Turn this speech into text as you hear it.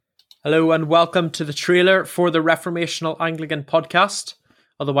Hello and welcome to the trailer for the Reformational Anglican podcast,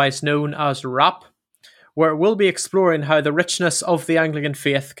 otherwise known as RAP, where we'll be exploring how the richness of the Anglican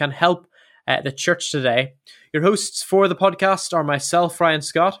faith can help the church today. Your hosts for the podcast are myself, Ryan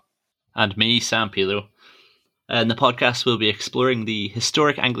Scott. And me, Sam Pilo. In the podcast, we'll be exploring the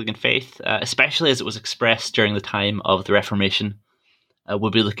historic Anglican faith, especially as it was expressed during the time of the Reformation.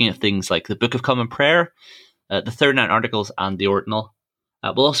 We'll be looking at things like the Book of Common Prayer, the 39 Articles, and the Ordinal.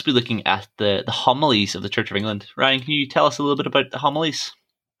 We'll also be looking at the homilies of the Church of England. Ryan, can you tell us a little bit about the homilies?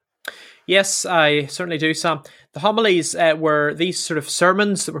 Yes, I certainly do, Sam. The homilies were these sort of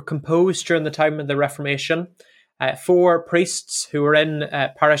sermons that were composed during the time of the Reformation for priests who were in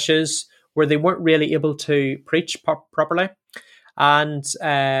parishes where they weren't really able to preach properly. And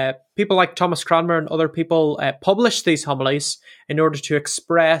people like Thomas Cranmer and other people published these homilies in order to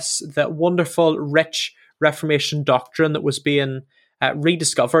express the wonderful, rich Reformation doctrine that was being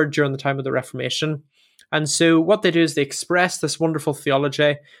rediscovered during the time of the Reformation. And so what they do is they express this wonderful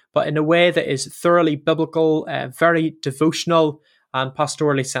theology, but in a way that is thoroughly biblical, very devotional, and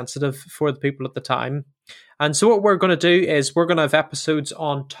pastorally sensitive for the people at the time. And so what we're going to do is we're going to have episodes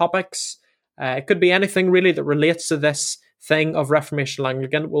on topics. It could be anything really that relates to this thing of Reformational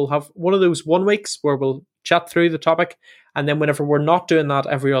Anglican. We'll have one of those 1 weeks where we'll chat through the topic, and then whenever we're not doing that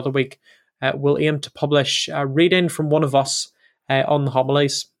every other week, we'll aim to publish a reading from one of us on the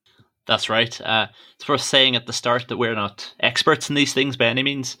homilies. That's right. It's worth saying at the start that we're not experts in these things by any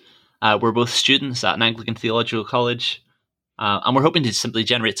means. We're both students at an Anglican theological college, and we're hoping to simply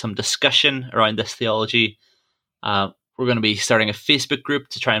generate some discussion around this theology. We're going to be starting a Facebook group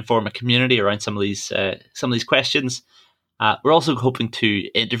to try and form a community around some of these questions. We're also hoping to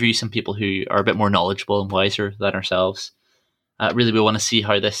interview some people who are a bit more knowledgeable and wiser than ourselves. Really, we want to see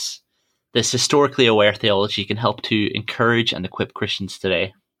how this historically aware theology can help to encourage and equip Christians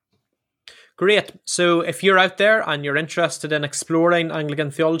today. Great. So if you're out there and you're interested in exploring Anglican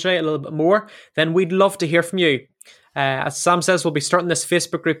theology a little bit more, then we'd love to hear from you. As Sam says, we'll be starting this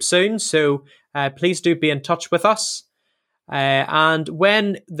Facebook group soon, so please do be in touch with us. And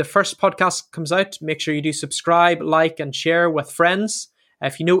when the first podcast comes out, make sure you do subscribe, like, and share with friends.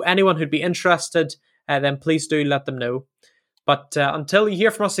 If you know anyone who'd be interested, then please do let them know. But until you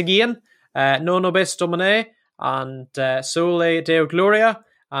hear from us again, non nobis Domine, and Sole Deo Gloria,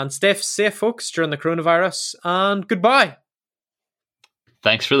 and stay safe, folks, during the coronavirus, and goodbye.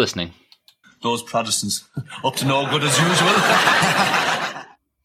 Thanks for listening. Those Protestants, up to no good as usual.